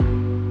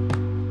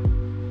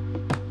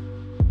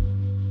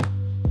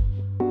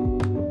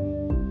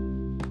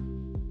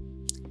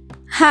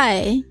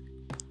Hi,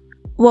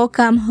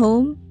 welcome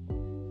home.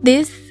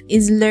 This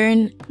is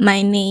Learn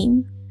My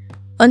Name.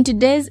 On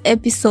today's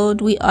episode,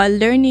 we are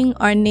learning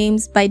our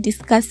names by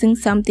discussing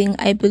something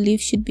I believe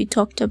should be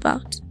talked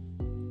about.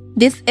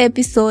 This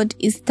episode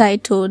is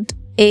titled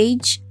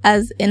Age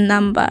as a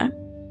Number.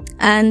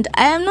 And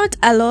I am not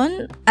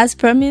alone. As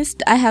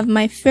promised, I have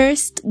my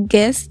first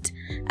guest,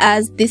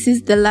 as this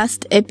is the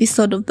last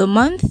episode of the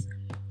month.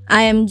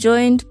 I am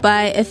joined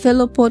by a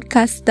fellow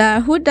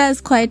podcaster who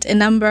does quite a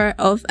number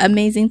of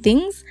amazing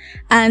things,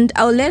 and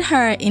I'll let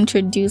her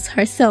introduce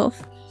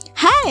herself.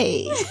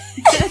 Hi!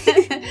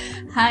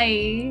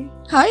 Hi.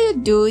 How are you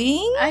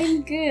doing?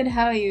 I'm good.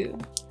 How are you?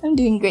 I'm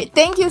doing great.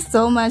 Thank you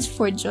so much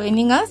for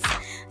joining us.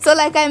 So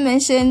like I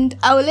mentioned,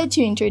 I will let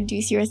you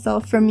introduce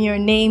yourself from your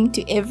name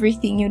to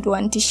everything you'd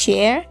want to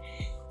share.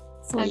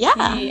 So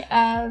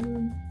yeah.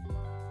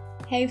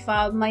 Hey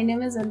Fab, my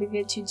name is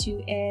Olivia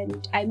Chuchu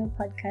and I'm a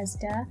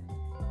podcaster.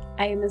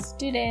 I am a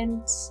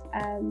student.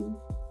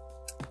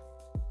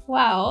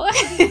 Wow.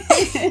 There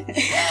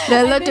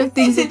are a lot of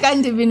things you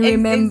can't even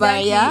remember,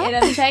 exactly. yeah? And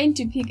I'm trying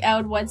to pick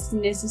out what's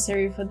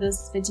necessary for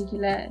this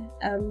particular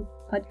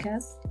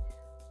podcast.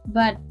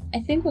 But I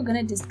think we're going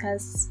to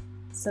discuss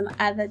some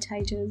other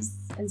titles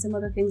and some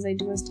other things I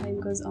do as time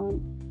goes on.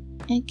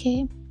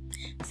 Okay.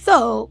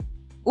 So,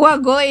 we're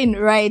going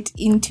right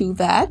into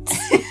that.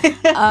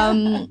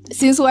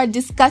 Since we're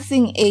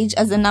discussing age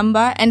as a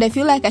number, and I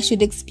feel like I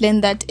should explain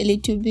that a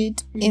little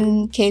bit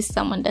in case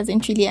someone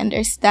doesn't really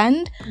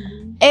understand.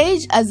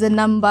 Age as a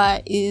number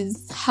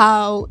is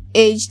how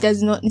age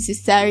does not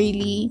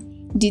necessarily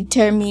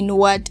determine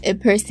what a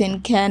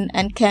person can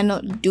and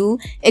cannot do,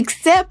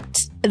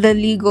 except the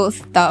legal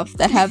stuff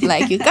that have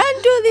like, you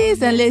can't do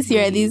this unless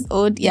you're this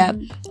old. Yeah,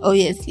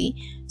 obviously.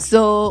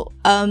 So,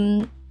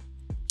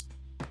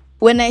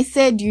 when I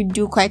said you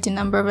do quite a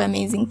number of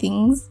amazing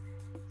things,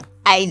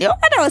 I know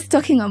what I was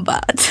talking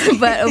about.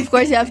 But of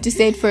course you have to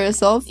say it for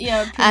yourself.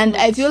 Yeah. And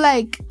I feel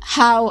like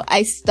how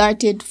I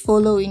started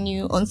following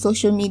you on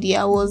social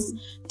media was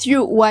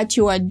through what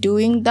you are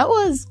doing. That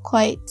was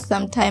quite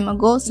some time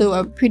ago. So you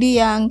were pretty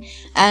young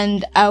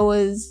and I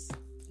was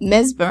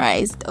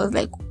mesmerized. I was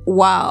like,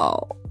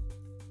 wow.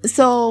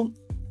 So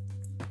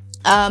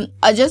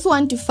I just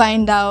want to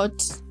find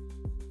out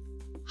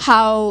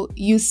how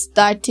you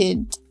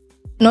started.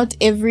 Not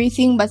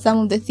everything, but some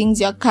of the things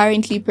you're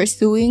currently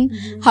pursuing,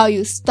 how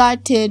you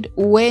started,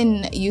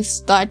 when you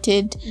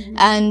started,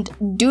 and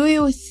do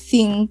you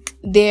think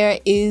there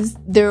is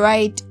the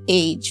right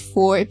age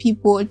for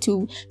people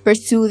to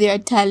pursue their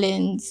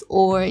talents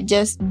or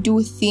just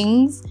do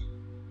things?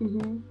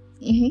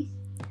 It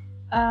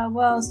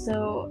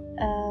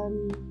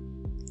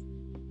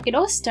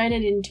all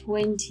started in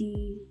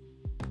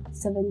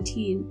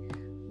 2017.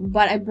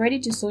 But I brought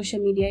it to social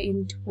media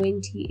in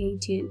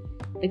 2018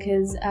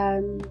 because I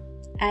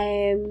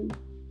am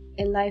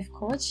a life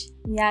coach,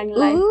 young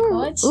life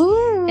coach.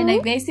 And I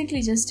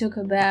basically just talk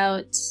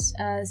about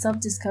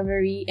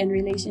self-discovery and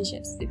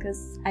relationships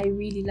because I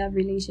really love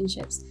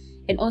relationships,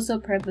 and also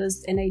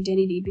purpose and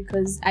identity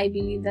because I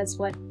believe that's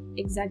what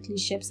exactly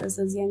shapes us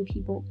as young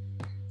people.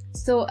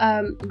 So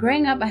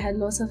growing up, I had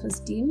low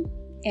self-esteem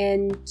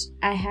and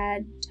I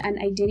had an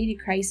identity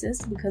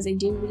crisis because I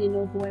didn't really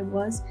know who I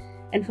was.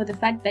 And for the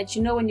fact that,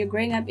 when you're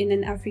growing up in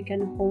an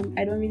African home,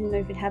 I don't really know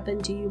if it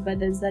happened to you, but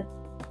there's that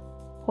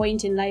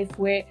point in life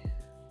where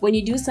when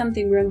you do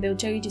something wrong, they'll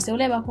tell you to say,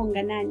 stuff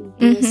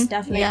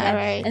like that.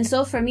 Right. And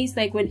so for me, it's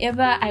like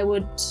whenever I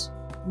would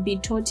be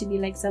taught to be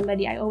like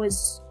somebody, I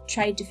always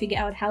try to figure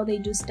out how they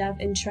do stuff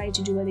and try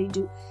to do what they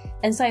do.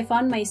 And so I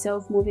found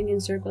myself moving in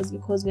circles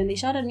because when they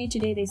shout at me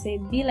today, they say,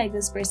 be like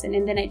this person.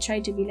 And then I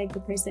try to be like the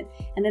person.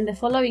 And then the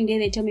following day,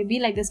 they tell me, be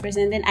like this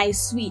person. And then I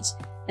switch.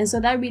 And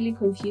so that really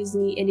confused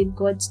me, and it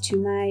got to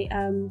my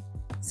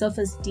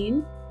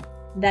self-esteem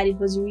that it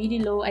was really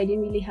low. I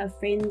didn't really have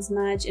friends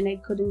much and I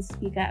couldn't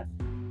speak up.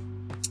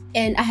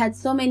 And I had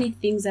so many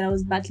things that I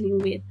was battling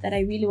with that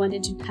I really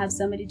wanted to have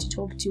somebody to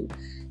talk to.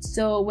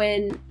 So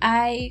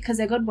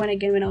because I got born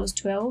again when I was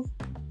 12.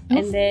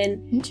 And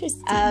then,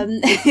 interesting.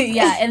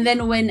 and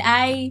then when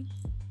I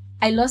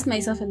lost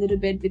myself a little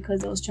bit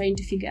because I was trying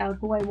to figure out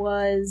who I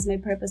was, my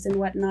purpose and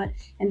whatnot.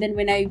 And then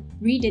when I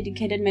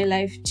rededicated my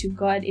life to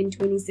God in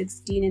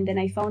 2016, and then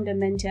I found a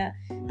mentor,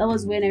 that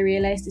was when I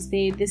realized to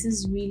say, this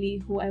is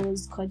really who I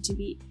was called to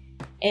be.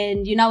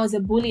 And, I was a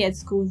bully at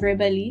school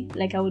verbally.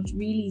 Like I would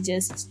really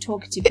just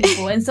talk to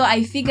people. And so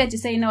I figured to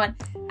say, what,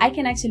 I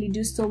can actually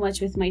do so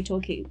much with my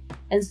talking.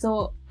 And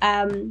so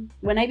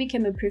when I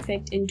became a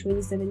prefect in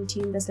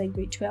 2017, that's like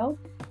grade 12,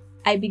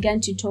 I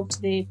began to talk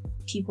to the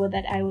people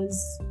that I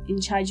was in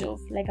charge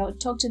of. Like I would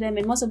talk to them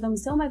and most of them would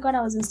say, oh my God,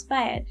 I was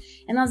inspired.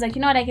 And I was like,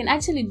 I can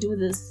actually do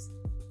this,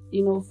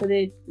 for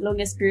the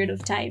longest period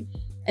of time.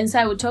 And so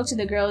I would talk to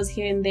the girls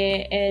here and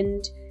there.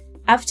 And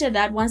after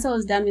that, once I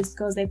was done with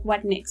school, I was like,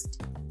 what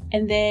next?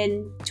 And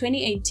then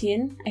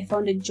 2018, I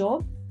found a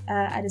job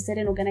at a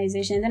certain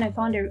organization. And then I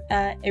found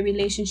a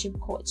relationship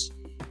coach.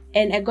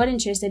 And I got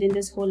interested in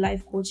this whole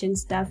life coaching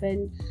stuff.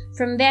 And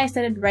from there I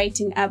started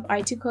writing up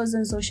articles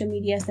on social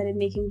media, started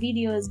making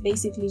videos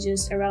basically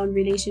just around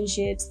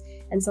relationships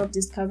and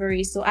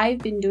self-discovery. So I've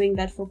been doing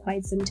that for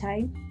quite some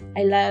time.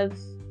 I love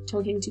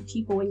talking to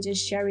people and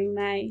just sharing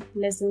my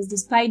lessons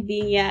despite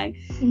being young.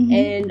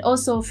 And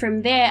also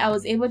from there I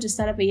was able to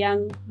start up a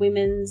young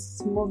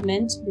women's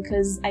movement,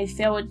 because I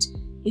felt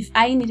if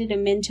I needed a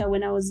mentor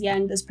when I was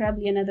young, there's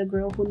probably another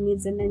girl who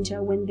needs a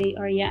mentor when they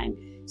are young.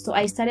 So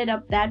I started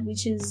up that,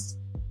 which is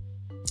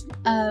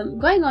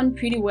going on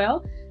pretty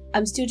well.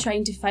 I'm still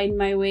trying to find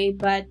my way,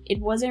 but it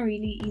wasn't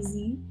really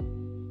easy,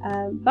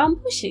 but I'm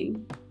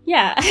pushing.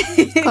 Yeah.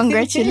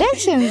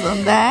 Congratulations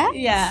on that.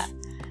 Yeah.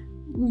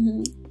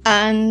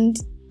 And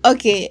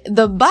okay,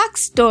 the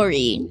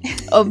backstory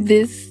of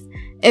this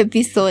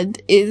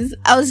episode is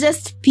I was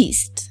just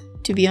pissed,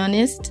 to be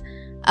honest.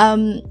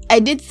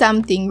 I did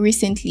something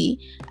recently,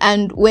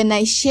 and when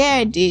I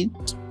shared it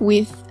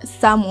with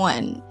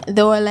someone,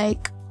 they were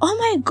like, "Oh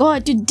my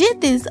God, you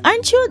did this.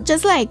 Aren't you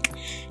just like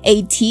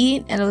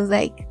 18?" And I was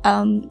like,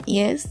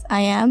 yes,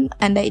 I am.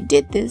 And I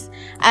did this.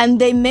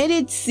 And they made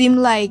it seem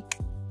like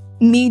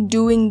me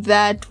doing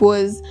that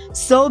was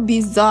so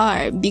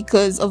bizarre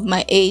because of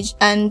my age.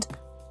 And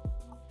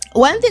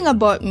one thing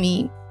about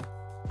me,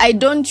 I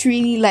don't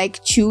really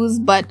like choose,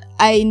 but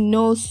I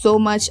know so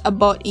much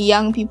about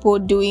young people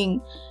doing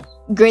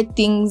great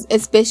things,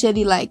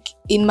 especially like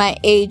in my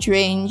age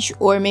range,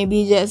 or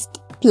maybe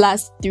just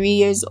plus 3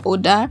 years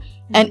older.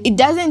 And it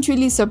doesn't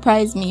really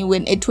surprise me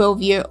when a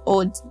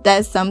 12-year-old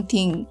does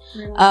something.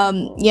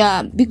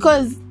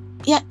 Because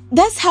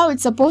that's how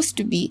it's supposed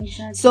to be.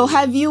 Exactly. So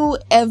have you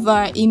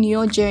ever in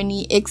your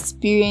journey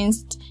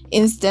experienced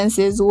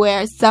instances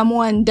where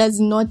someone does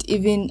not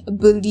even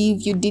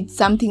believe you did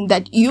something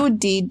that you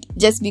did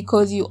just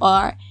because you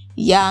are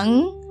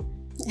young?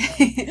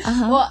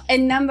 Well, a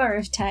number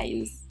of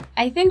times.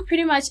 I think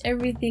pretty much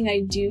everything I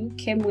do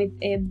came with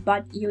a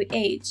but your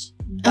age.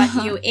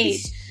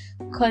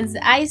 Because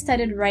I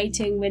started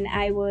writing when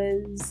I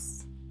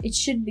was, it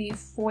should be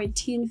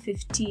 14,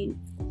 15.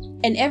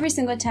 And every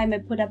single time I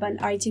put up an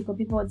article,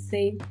 people would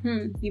say,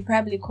 you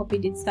probably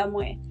copied it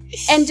somewhere.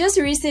 And just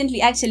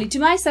recently, actually, to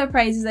my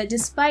surprise, is that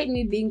despite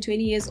me being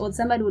 20 years old,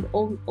 somebody would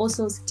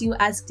also still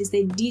ask to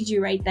say, did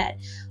you write that?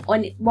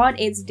 On World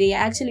AIDS Day, I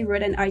actually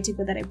wrote an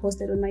article that I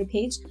posted on my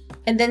page.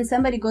 And then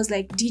somebody goes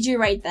like, did you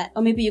write that?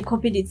 Or maybe you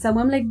copied it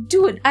somewhere. I'm like,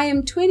 dude, I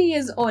am 20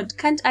 years old.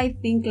 Can't I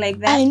think like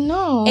that? I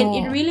know. And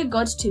it really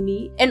got to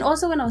me. And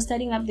also when I was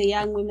starting up the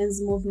Young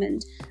Women's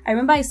Movement, I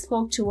remember I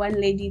spoke to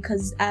one lady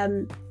because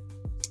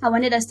I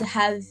wanted us to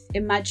have a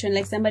matron,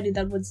 like somebody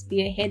that would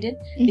spearhead it,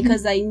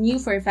 because I knew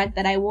for a fact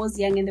that I was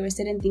young and there were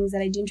certain things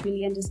that I didn't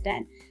really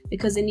understand.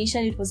 Because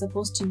initially it was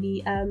supposed to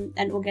be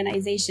an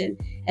organization,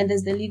 and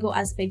there's the legal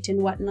aspect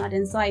and whatnot.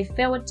 And so I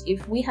felt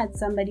if we had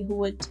somebody who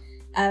would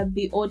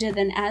be older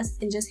than us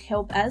and just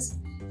help us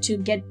to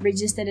get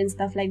registered and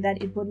stuff like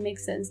that, it would make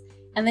sense.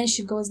 And then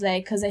she goes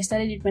like, because I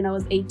started it when I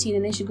was 18,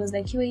 and then she goes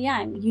like, you were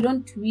young, you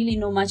don't really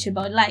know much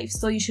about life,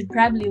 so you should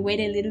probably wait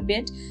a little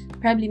bit,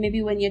 probably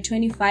maybe when you're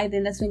 25,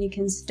 then that's when you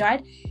can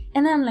start.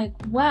 And then I'm like,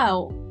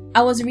 wow,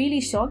 I was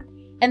really shocked.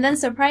 And then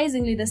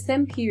surprisingly, the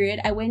same period,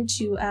 I went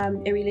to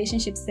a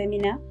relationship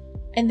seminar,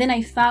 and then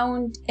I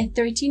found a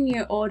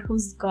 13-year-old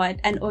who's got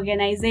an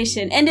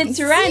organization and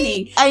it's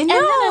running. I know.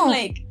 And then I'm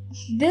like,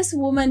 this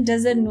woman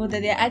doesn't know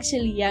that there are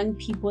actually young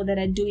people that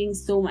are doing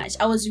so much.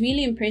 I was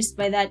really impressed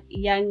by that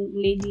young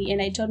lady, and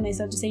I told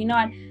myself to say, you know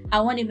what, I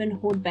won't even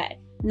hold back.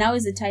 Now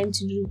is the time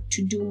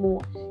to do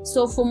more.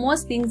 So for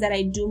most things that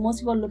I do, most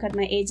people look at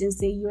my age and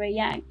say, you're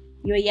young.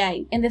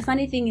 And the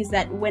funny thing is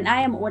that when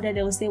I am older,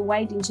 they will say,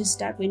 why didn't you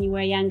start when you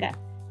were younger?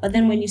 But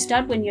then when you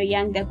start when you're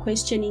young, they're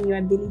questioning your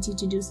ability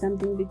to do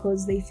something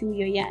because they feel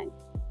you're young,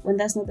 when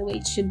that's not the way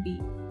it should be.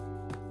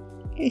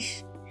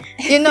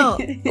 You know,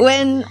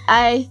 when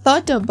I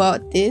thought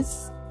about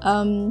this,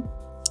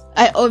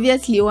 I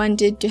obviously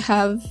wanted to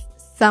have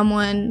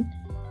someone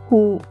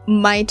who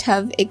might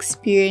have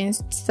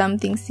experienced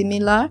something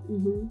similar,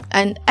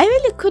 and I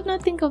really could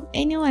not think of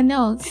anyone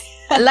else.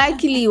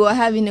 Luckily, we're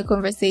having a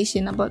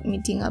conversation about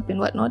meeting up and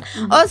whatnot.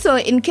 Also,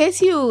 in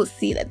case you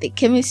see that the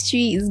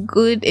chemistry is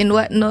good and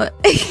whatnot,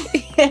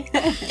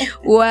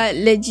 we're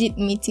legit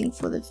meeting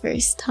for the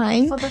first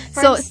time.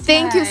 So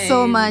thank you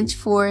so much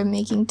for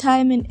making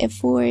time and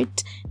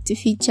effort to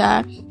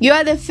feature. You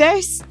are the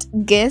first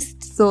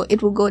guest, so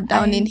it will go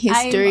down in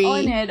history.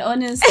 I'm honored,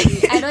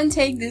 honestly. I don't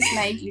take this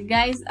lightly,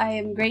 guys. I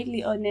am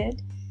greatly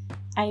honored.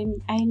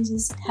 I'm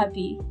just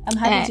happy. I'm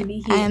happy to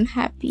be here. I am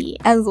happy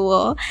as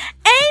well.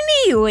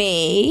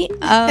 Anyway,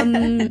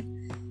 I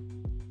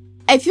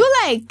feel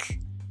like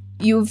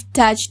you've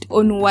touched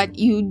on what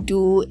you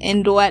do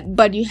and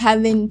but you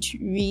haven't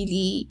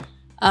really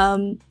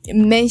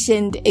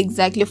mentioned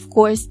exactly. Of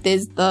course,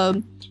 there's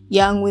the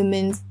young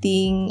women's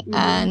thing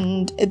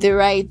and the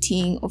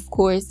writing, of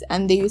course,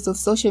 and the use of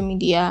social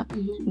media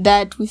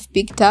that we've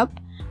picked up.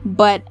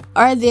 But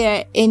are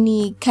there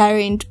any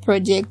current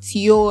projects,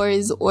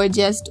 yours or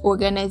just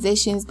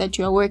organizations, that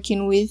you're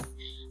working with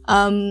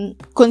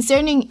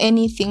concerning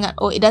anything at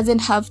all. It doesn't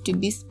have to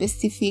be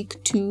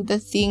specific to the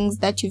things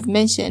that you've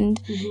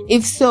mentioned.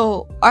 If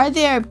so, are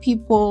there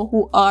people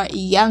who are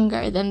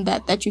younger than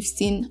that you've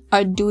seen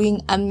are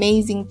doing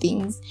amazing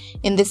things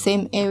in the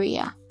same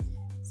area?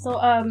 So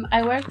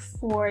I work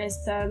for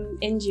some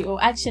NGO.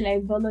 Actually, I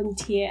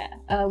volunteer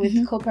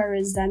with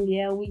Corporate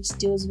Zambia, which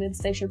deals with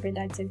sexual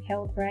reproductive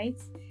health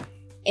rights.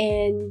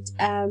 And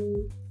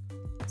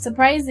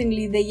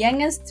surprisingly, the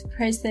youngest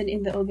person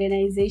in the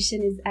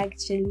organization is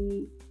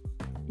actually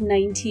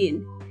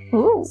 19.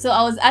 Ooh. So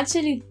I was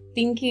actually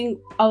thinking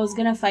I was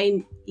gonna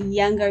find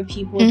younger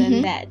people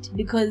than that,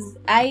 because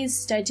I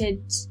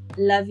started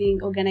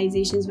loving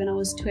organizations when I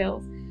was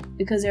 12.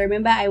 Because I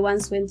remember I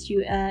once went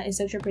through a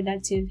sexual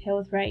reproductive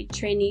health right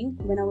training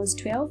when I was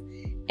 12,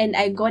 and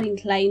I got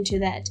inclined to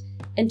that.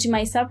 And to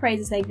my surprise,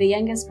 it's like the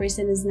youngest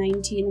person is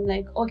 19. I'm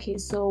like, okay,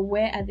 so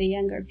where are the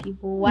younger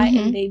people? Why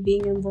are they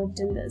being involved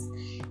in this?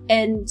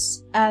 And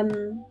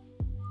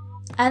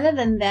other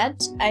than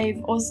that,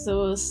 I've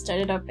also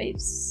started up a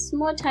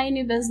small,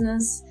 tiny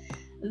business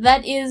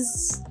that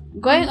is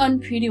going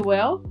on pretty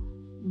well.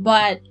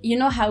 But you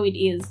know how it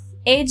is.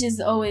 Age is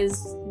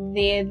always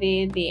there.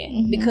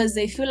 Because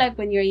they feel like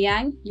when you're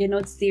young, you're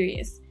not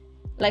serious.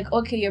 Like,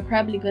 okay, you're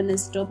probably going to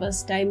stop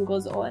as time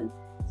goes on.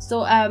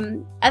 So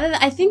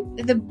I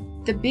think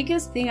the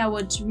biggest thing I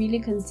would really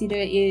consider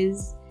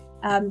is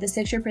the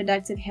sexual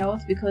reproductive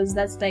health, because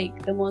that's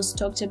like the most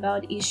talked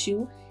about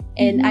issue.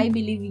 And I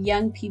believe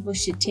young people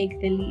should take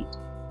the lead,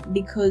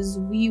 because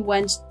we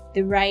want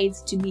the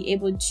rights to be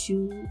able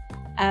to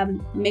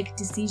make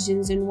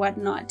decisions and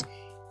whatnot.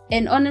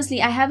 And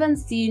honestly, I haven't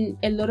seen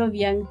a lot of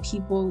young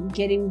people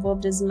get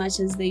involved as much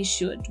as they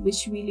should,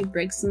 which really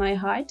breaks my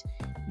heart,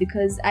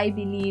 because I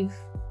believe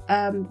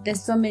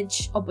there's so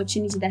much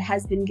opportunity that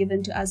has been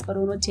given to us, but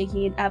we're not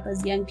taking it up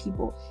as young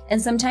people.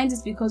 And sometimes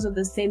it's because of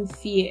the same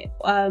fear.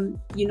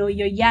 You're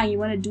young, you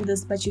want to do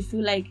this, but you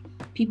feel like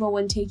people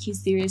won't take you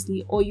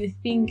seriously, or you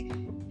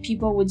think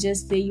people would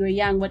just say, you're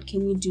young, what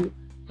can you do?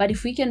 But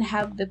if we can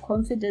have the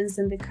confidence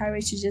and the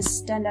courage to just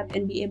stand up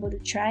and be able to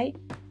try,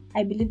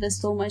 I believe there's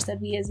so much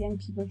that we as young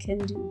people can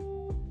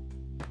do.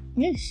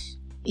 Yes.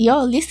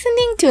 You're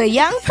listening to a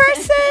young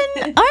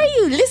person? Are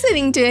you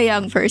listening to a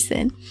young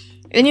person?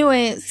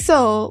 Anyway,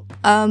 so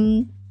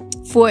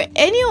for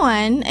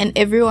anyone and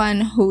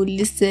everyone who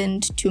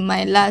listened to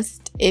my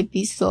last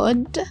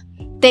episode,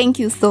 thank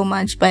you so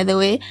much, by the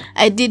way.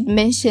 I did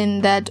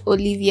mention that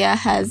Olivia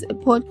has a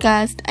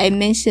podcast. I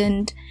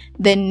mentioned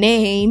the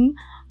name,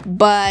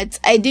 but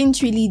I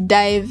didn't really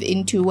dive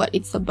into what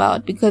it's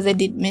about, because I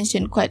did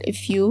mention quite a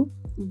few.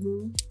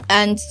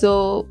 And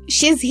so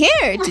she's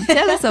here to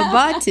tell us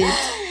about it.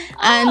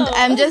 And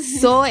I'm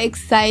just so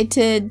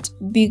excited,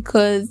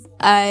 because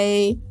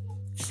I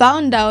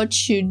found out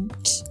she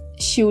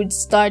would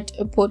start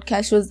a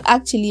podcast. She was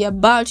actually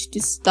about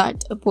to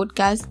start a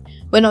podcast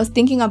when I was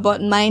thinking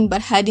about mine,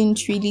 but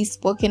hadn't really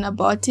spoken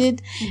about it.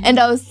 And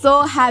I was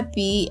so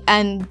happy,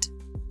 and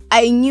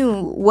I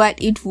knew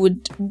what it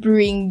would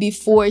bring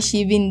before she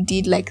even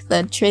did like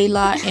the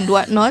trailer and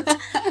whatnot.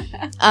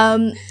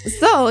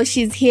 So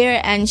she's here,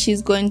 and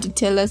she's going to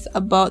tell us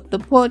about the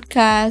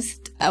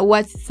podcast,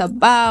 what it's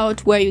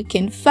about, where you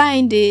can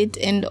find it,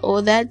 and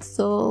all that.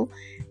 So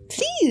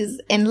please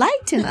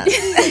enlighten us.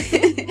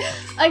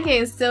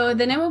 Okay, so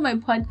the name of my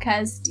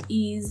podcast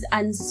is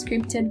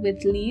Unscripted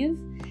with Liv,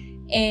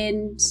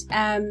 and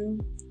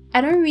I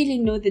don't really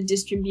know the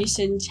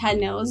distribution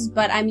channels,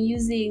 but I'm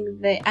using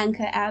the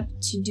Anchor app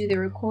to do the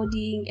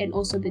recording and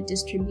also the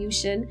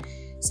distribution.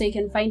 So you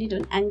can find it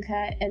on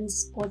Anchor and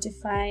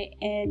Spotify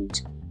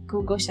and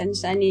Google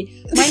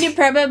Shanshani. Mine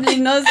probably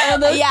knows all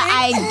those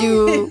Yeah, things. I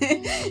do.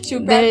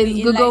 There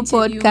is Google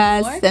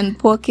Podcasts and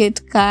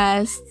Pocket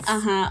Casts.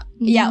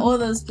 Yeah, all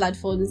those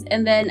platforms.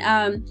 And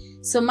then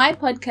so my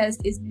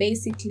podcast is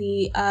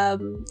basically a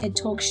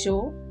talk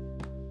show.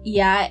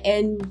 Yeah,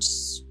 and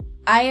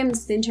I am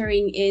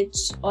centering it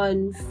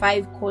on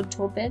 5 core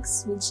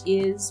topics, which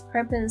is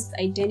purpose,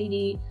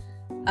 identity,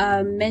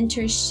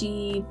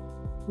 mentorship,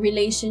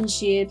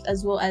 relationships,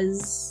 as well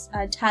as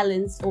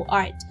talents or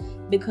art,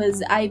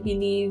 because I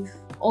believe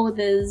all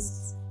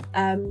those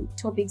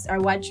topics are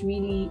what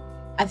really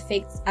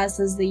affects us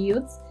as the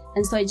youth.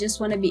 And so I just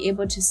want to be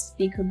able to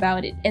speak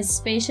about it,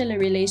 especially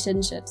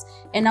relationships.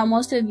 And now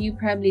most of you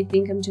probably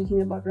think I'm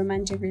talking about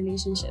romantic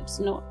relationships.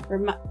 No,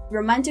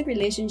 romantic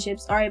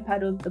relationships are a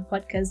part of the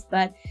podcast,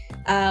 but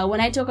when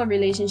I talk of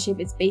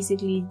relationship, it's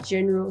basically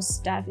general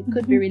stuff. It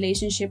could be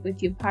relationship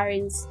with your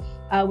parents,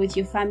 with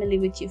your family,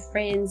 with your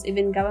friends,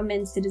 even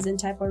government, citizen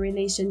type of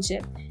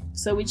relationship.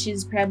 So which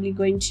is probably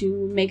going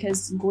to make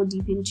us go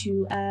deep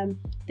into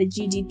the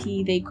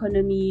GDP, the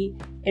economy,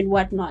 and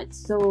whatnot.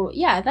 So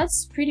yeah,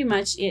 that's pretty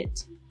much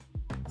it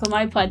for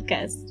my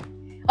podcast.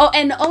 Oh,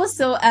 and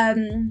also,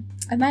 am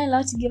I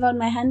allowed to give out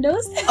my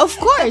handles? Of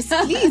course,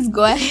 please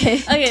go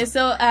ahead. Okay,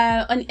 so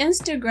on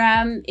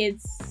Instagram,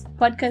 it's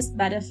Podcast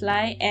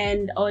Butterfly,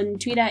 and on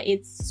Twitter,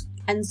 it's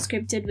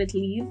Unscripted with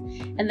Liv.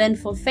 And then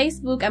for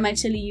Facebook, I'm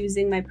actually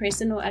using my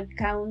personal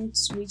account,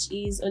 which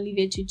is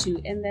Olivia Tutu.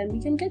 And then we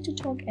can get to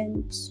talk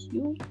and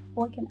you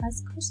all can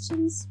ask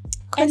questions.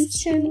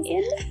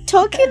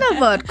 Talking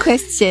about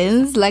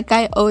questions, like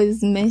I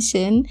always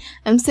mention,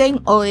 I'm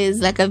saying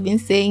always, like I've been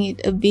saying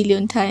it a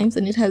billion times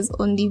and it has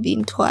only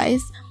been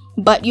twice.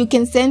 But you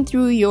can send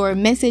through your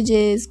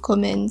messages,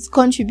 comments,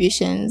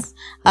 contributions.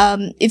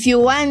 If you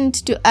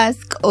want to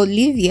ask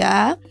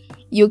Olivia,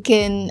 you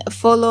can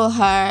follow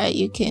her.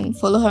 You can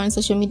follow her on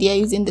social media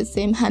using the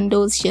same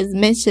handles she has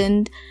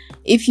mentioned.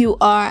 If you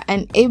are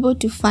unable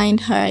to find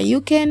her,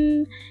 you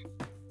can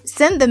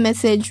send the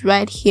message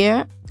right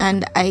here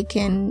and I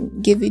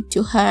can give it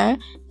to her,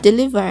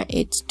 deliver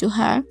it to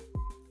her.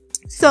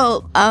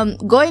 So,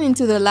 going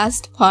into the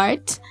last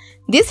part,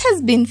 this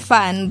has been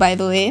fun, by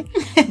the way,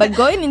 but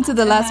going into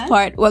the last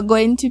part, we're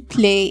going to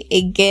play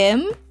a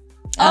game.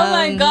 Oh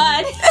my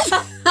God.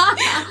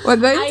 We're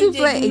going to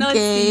play a game. I did not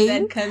see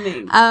that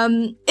coming.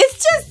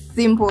 It's just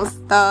simple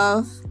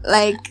stuff.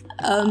 Like,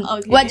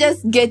 okay. We're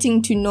just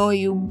getting to know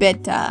you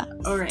better.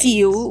 All right.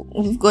 Still,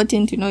 we've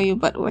gotten to know you,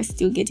 but we're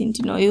still getting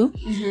to know you.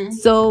 Mm-hmm.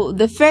 So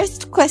the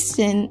first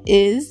question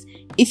is,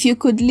 if you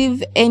could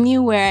live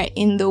anywhere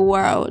in the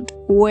world,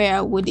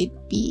 where would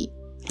it be?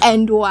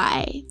 And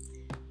why?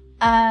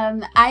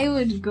 I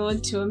would go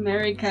to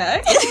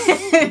America.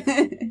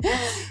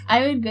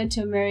 I would go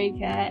to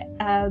America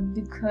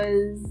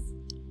because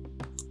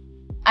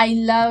I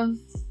love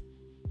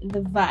the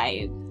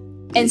vibe,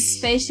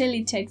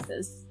 especially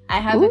Texas.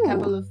 I have a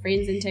couple of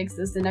friends in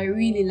Texas and I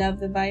really love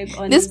the vibe.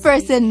 Honestly. This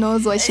person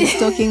knows what she's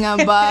talking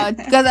about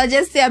because I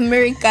just say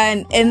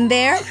American in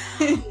there,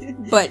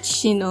 but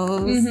she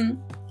knows. Mm-hmm.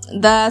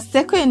 The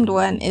second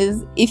one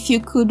is, if you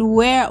could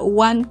wear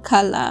one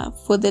color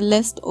for the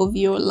rest of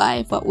your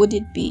life, what would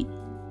it be?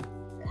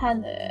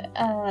 Color?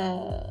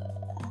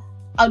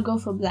 I'll go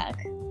for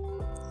black.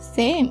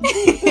 Same.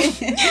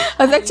 I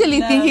was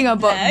actually thinking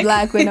about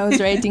black when I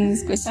was writing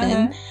this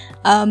question.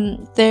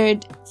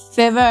 Third,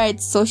 favorite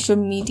social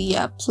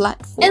media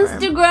platform?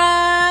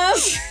 Instagram.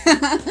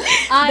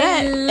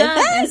 I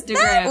love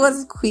Instagram. That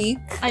was quick.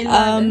 I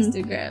love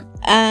Instagram.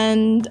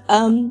 And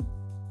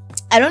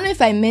I don't know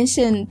if I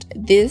mentioned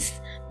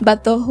this,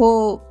 but the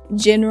whole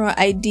general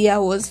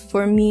idea was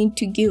for me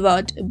to give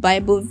out a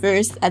Bible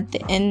verse at the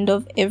end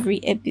of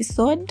every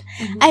episode.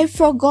 Mm-hmm. I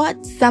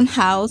forgot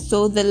somehow.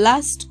 So the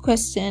last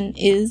question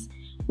is,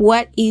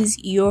 what is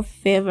your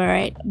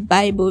favorite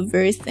Bible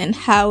verse and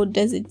how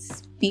does it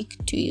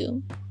speak to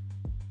you?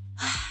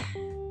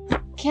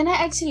 Can I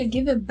actually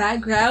give a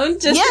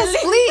background? Yes,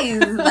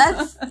 please.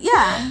 That's,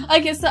 yeah.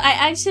 Okay, so I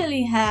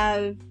actually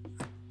have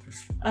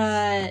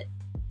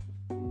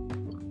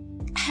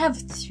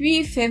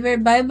 3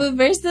 favorite Bible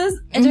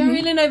verses. I don't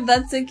really know if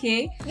that's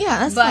okay. Yeah,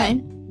 that's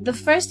fine. The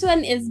first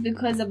one is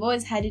because I've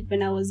always had it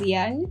when I was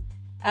young,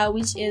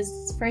 which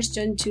is 1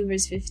 John 2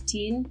 verse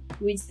 15,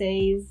 which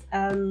says,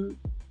 oh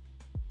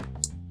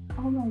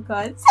my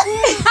God.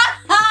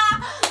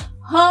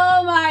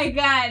 Oh my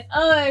God.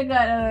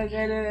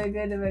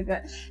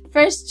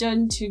 1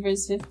 John 2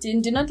 verse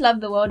 15. Do not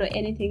love the world or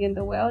anything in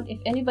the world. If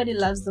anybody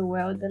loves the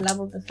world, the love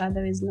of the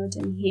Father is not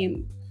in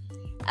him.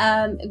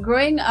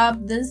 Growing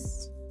up,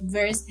 this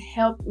verse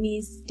helped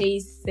me stay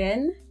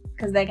sane.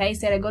 Because like I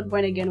said, I got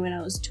born again when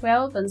I was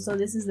 12. And so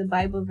this is the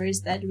Bible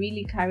verse that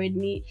really carried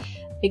me.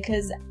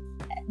 Because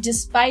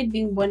despite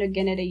being born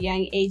again at a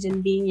young age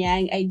and being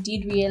young, I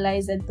did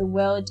realize that the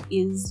world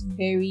is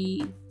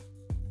very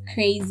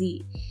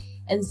crazy.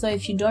 And so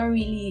if you don't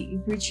really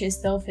root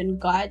yourself in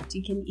God,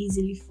 you can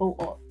easily fall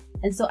off.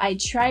 And so I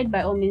tried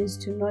by all means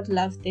to not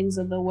love things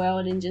of the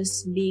world and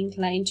just be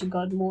inclined to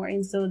God more.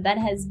 And so that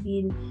has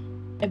been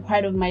a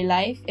part of my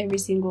life every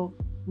single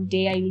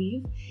day I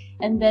live.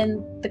 And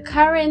then the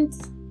current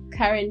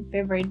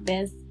favorite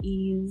verse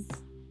is...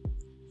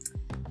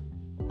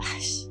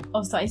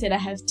 so I said I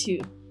have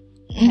 2.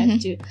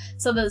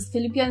 So there's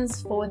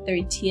Philippians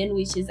 4:13,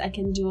 which is, I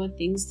can do all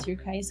things through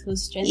Christ who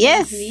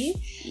strengthens me.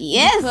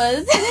 Yes.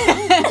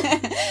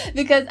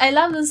 Because I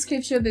love the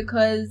scripture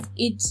because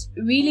it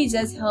really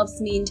just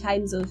helps me in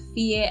times of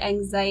fear,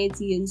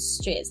 anxiety, and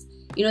stress.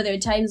 You know, there are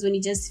times when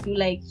you just feel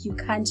like you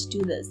can't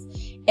do this.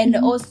 And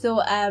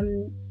also,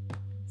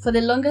 for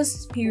the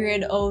longest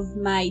period of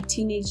my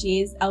teenage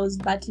years, I was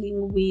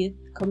battling with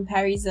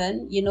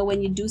comparison. You know,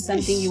 when you do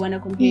something, you want to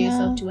compare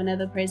yourself to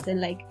another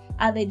person, like,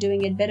 are they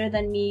doing it better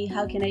than me?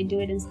 How can I do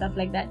it? And stuff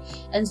like that.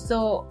 And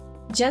so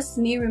just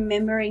me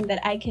remembering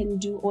that I can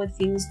do all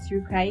things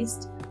through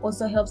Christ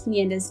also helps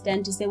me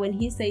understand to say, when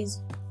he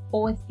says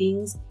all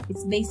things,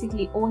 it's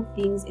basically all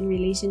things in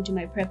relation to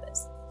my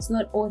purpose. It's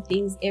not all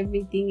things,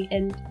 everything,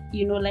 and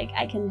you know, like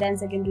I can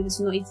dance, I can do this.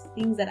 No, it's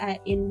things that are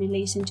in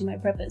relation to my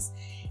purpose.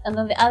 And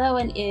then the other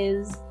one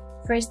is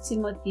 1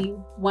 Timothy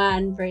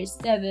 1 verse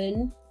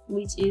 7,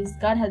 which is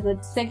 2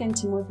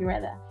 Timothy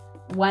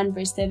 1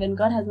 verse 7.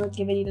 God has not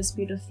given you the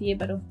spirit of fear,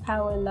 but of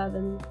power, love,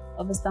 and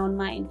of a sound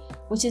mind,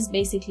 which is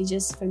basically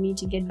just for me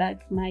to get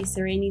back my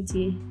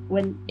serenity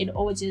when it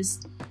all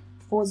just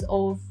falls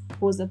off,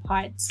 falls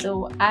apart.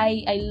 So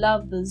I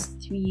love those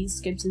 3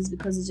 scriptures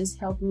because it just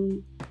helped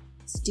me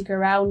stick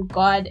around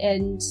God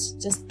and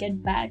just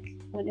get back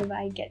whenever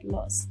I get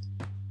lost.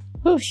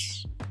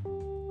 Whoosh.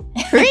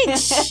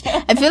 Preach.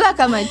 I feel like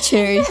I'm at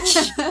church.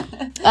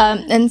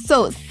 And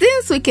so,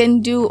 since we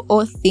can do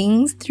all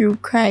things through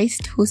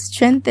Christ who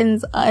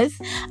strengthens us,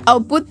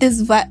 I'll put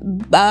these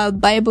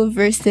Bible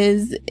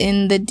verses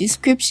in the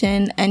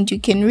description and you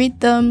can read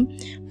them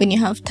when you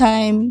have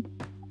time.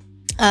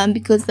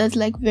 Because that's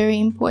like very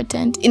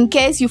important. In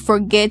case you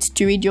forget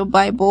to read your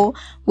Bible,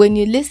 when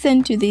you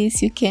listen to this,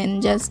 you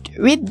can just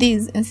read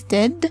these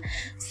instead.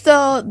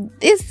 So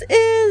this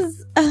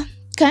is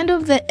kind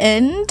of the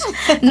end,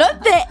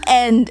 not the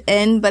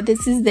end, but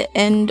this is the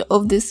end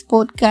of this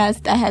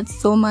podcast. I had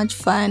so much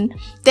fun.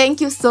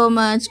 Thank you so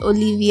much,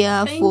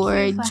 Olivia,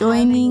 for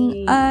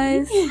joining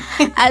us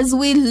as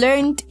we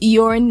learned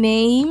your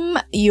name,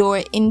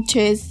 your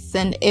interests,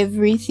 and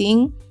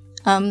everything.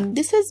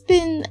 This has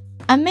been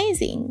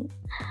amazing.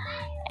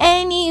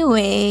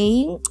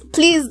 Anyway,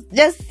 please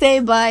just say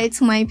bye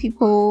to my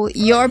people,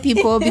 your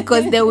people,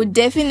 because they will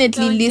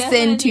definitely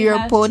listen to your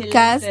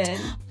podcast.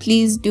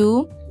 Please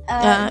do.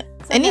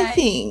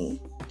 Anything.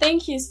 Guys,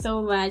 thank you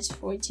so much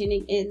for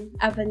tuning in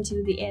up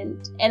until the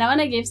end. And I want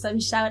to give some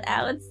shout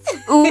outs.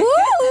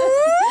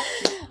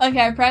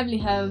 Okay, I probably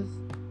have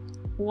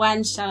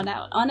one shout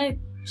out. I want to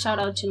shout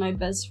out to my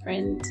best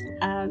friend,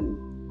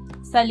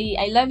 Sally.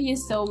 I love you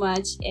so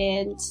much,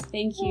 and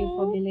thank you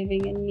for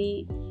believing in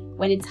me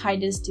when it's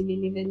hardest to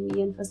believe in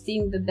me, and for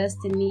seeing the best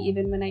in me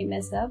even when I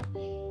mess up.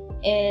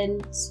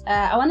 And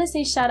I want to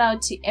say shout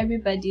out to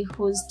everybody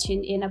who's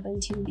tuned in up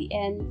until the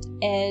end.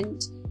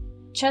 And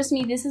trust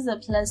me, this is a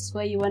place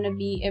where you want to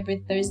be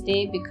every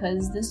Thursday,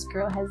 because this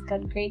girl has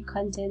got great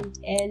content,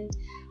 and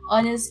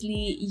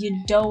honestly,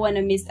 you don't want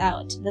to miss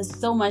out. There's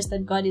so much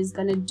that God is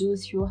going to do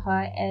through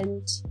her,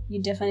 and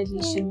you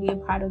definitely should be a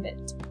part of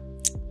it.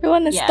 I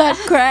want to start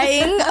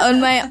crying on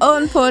my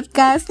own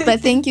podcast, but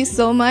thank you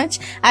so much.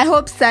 I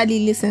hope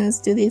Sally listens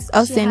to this.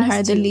 I'll send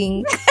her the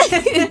link.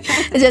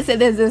 I just said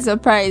there's a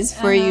surprise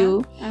for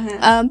you.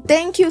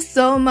 Thank you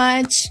so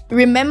much.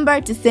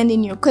 Remember to send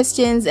in your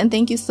questions, and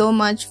thank you so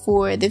much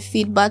for the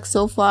feedback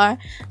so far.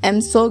 I'm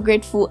so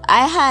grateful.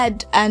 I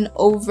had an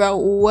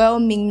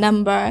overwhelming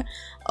number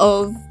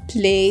of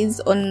plays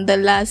on the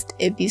last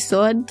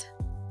episode.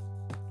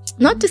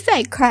 Not to say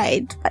I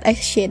cried, but I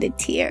shed a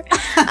tear.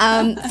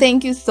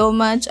 Thank you so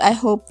much. I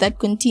hope that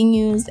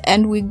continues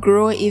and we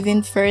grow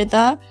even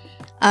further.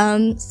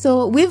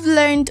 So we've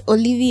learned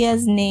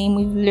Olivia's name.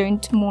 We've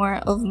learned more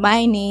of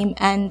my name,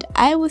 and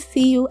I will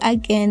see you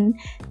again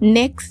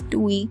next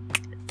week.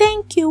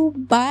 Thank you.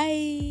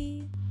 Bye.